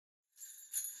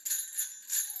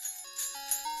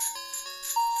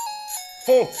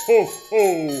Ho, ho,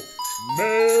 ho!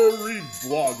 Merry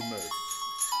Vlogmas!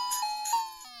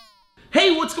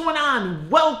 Hey, what's going on?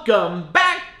 Welcome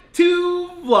back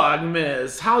to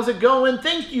Vlogmas. How's it going?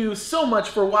 Thank you so much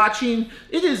for watching.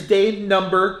 It is day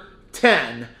number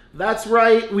 10. That's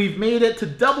right, we've made it to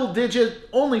double digit,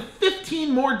 only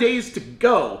 15 more days to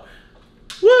go.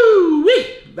 Woo-wee!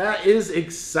 That is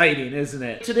exciting, isn't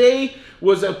it? Today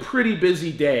was a pretty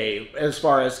busy day as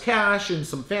far as cash and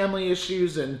some family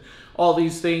issues and all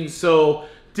these things, so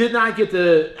did not get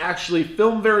to actually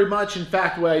film very much. In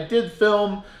fact, what I did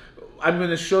film, I'm going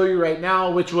to show you right now,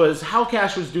 which was how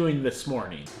Cash was doing this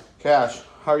morning. Cash,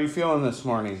 how are you feeling this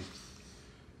morning?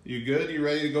 You good? You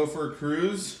ready to go for a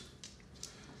cruise?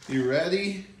 You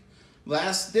ready?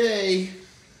 Last day.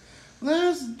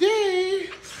 Last day.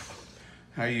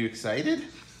 Are you excited?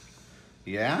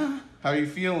 Yeah? How are you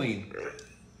feeling?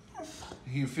 Are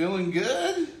you feeling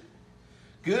good?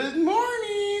 Good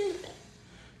morning.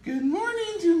 Good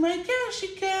morning to my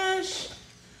Cashy Cash.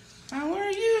 How are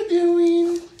you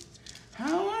doing?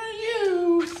 How are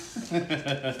you?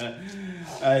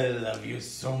 I love you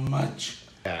so much.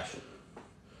 Cash,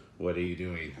 what are you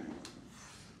doing?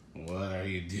 What are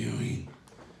you doing?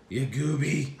 You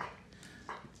gooby.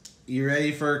 You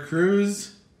ready for a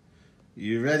cruise?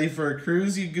 You ready for a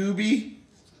cruise, you gooby?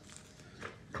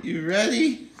 You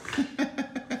ready?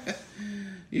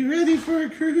 You ready for a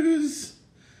cruise?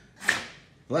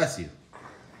 Bless you.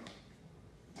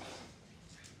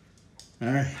 All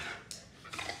right.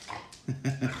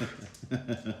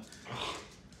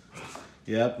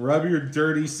 Yep, rub your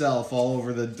dirty self all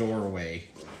over the doorway.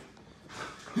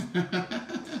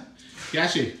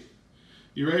 Cashy,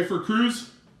 you ready for a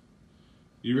cruise?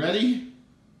 You ready?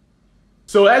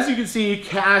 So as you can see,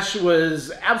 Cash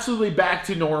was absolutely back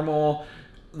to normal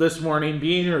this morning,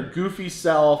 being her goofy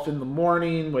self in the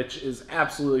morning, which is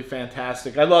absolutely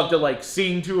fantastic. I love to like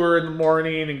sing to her in the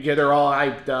morning and get her all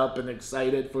hyped up and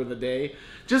excited for the day,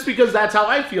 just because that's how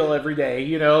I feel every day,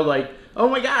 you know, like, oh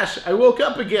my gosh, I woke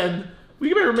up again.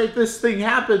 We better make this thing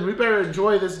happen. We better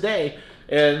enjoy this day.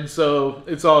 And so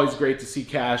it's always great to see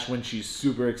Cash when she's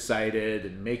super excited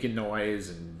and making noise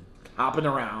and hopping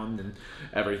around and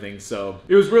everything. So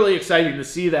it was really exciting to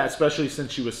see that, especially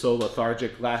since she was so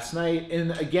lethargic last night.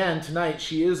 And again, tonight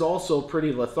she is also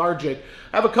pretty lethargic.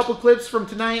 I have a couple clips from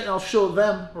tonight and I'll show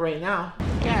them right now.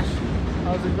 Cash,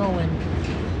 how's it going?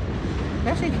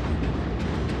 Cashy?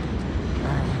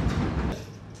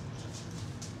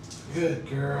 Good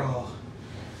girl.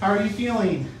 How are you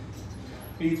feeling?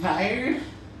 Are you tired?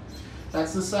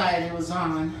 That's the side it was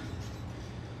on.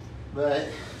 But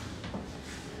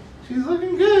she's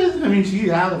looking good. I mean, she's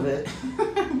out of it.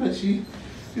 But she's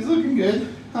looking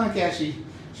good. Huh, Cashy?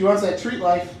 She wants that treat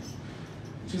life.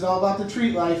 She's all about the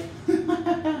treat life.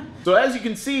 So as you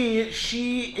can see,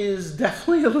 she is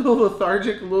definitely a little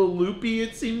lethargic, a little loopy,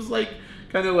 it seems like.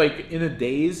 Kind of like in a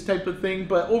daze type of thing.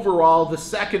 But overall, the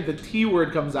second the T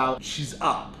word comes out, she's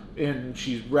up. And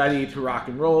she's ready to rock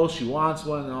and roll. She wants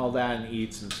one and all that and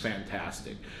eats, and it's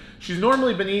fantastic. She's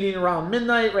normally been eating around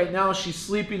midnight. Right now she's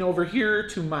sleeping over here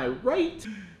to my right.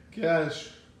 Cash,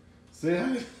 say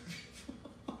hi.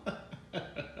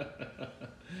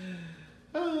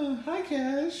 Oh, hi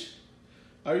Cash.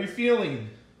 How are you feeling?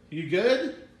 You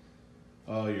good?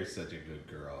 Oh, you're such a good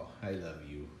girl. I love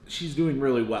you. She's doing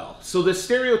really well. So the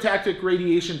stereotactic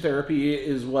radiation therapy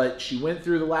is what she went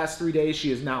through the last 3 days.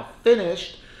 She is now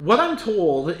finished. What I'm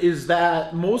told is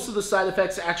that most of the side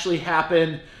effects actually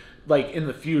happen like in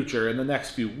the future, in the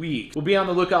next few weeks. We'll be on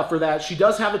the lookout for that. She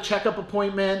does have a checkup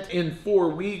appointment in 4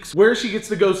 weeks where she gets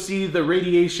to go see the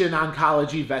radiation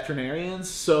oncology veterinarians.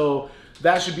 So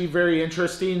that should be very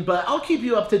interesting, but I'll keep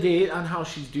you up to date on how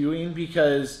she's doing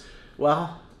because,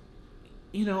 well,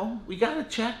 you know, we gotta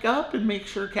check up and make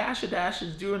sure Cash-a-Dash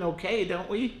is doing okay, don't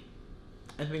we?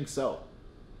 I think so.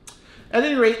 At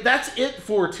any rate, that's it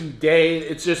for today.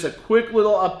 It's just a quick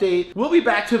little update. We'll be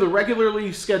back to the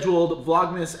regularly scheduled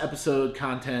Vlogmas episode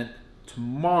content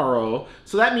tomorrow.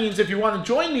 So that means if you want to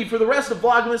join me for the rest of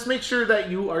Vlogmas, make sure that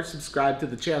you are subscribed to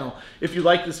the channel. If you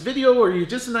like this video or you're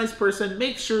just a nice person,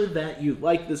 make sure that you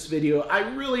like this video. I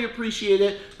really appreciate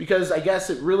it because I guess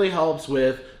it really helps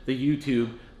with the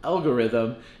YouTube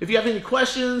algorithm. If you have any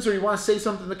questions or you want to say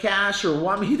something to Cash or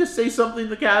want me to say something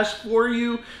to Cash for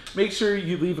you, make sure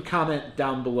you leave a comment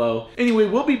down below. Anyway,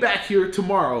 we'll be back here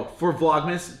tomorrow for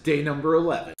Vlogmas day number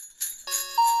 11.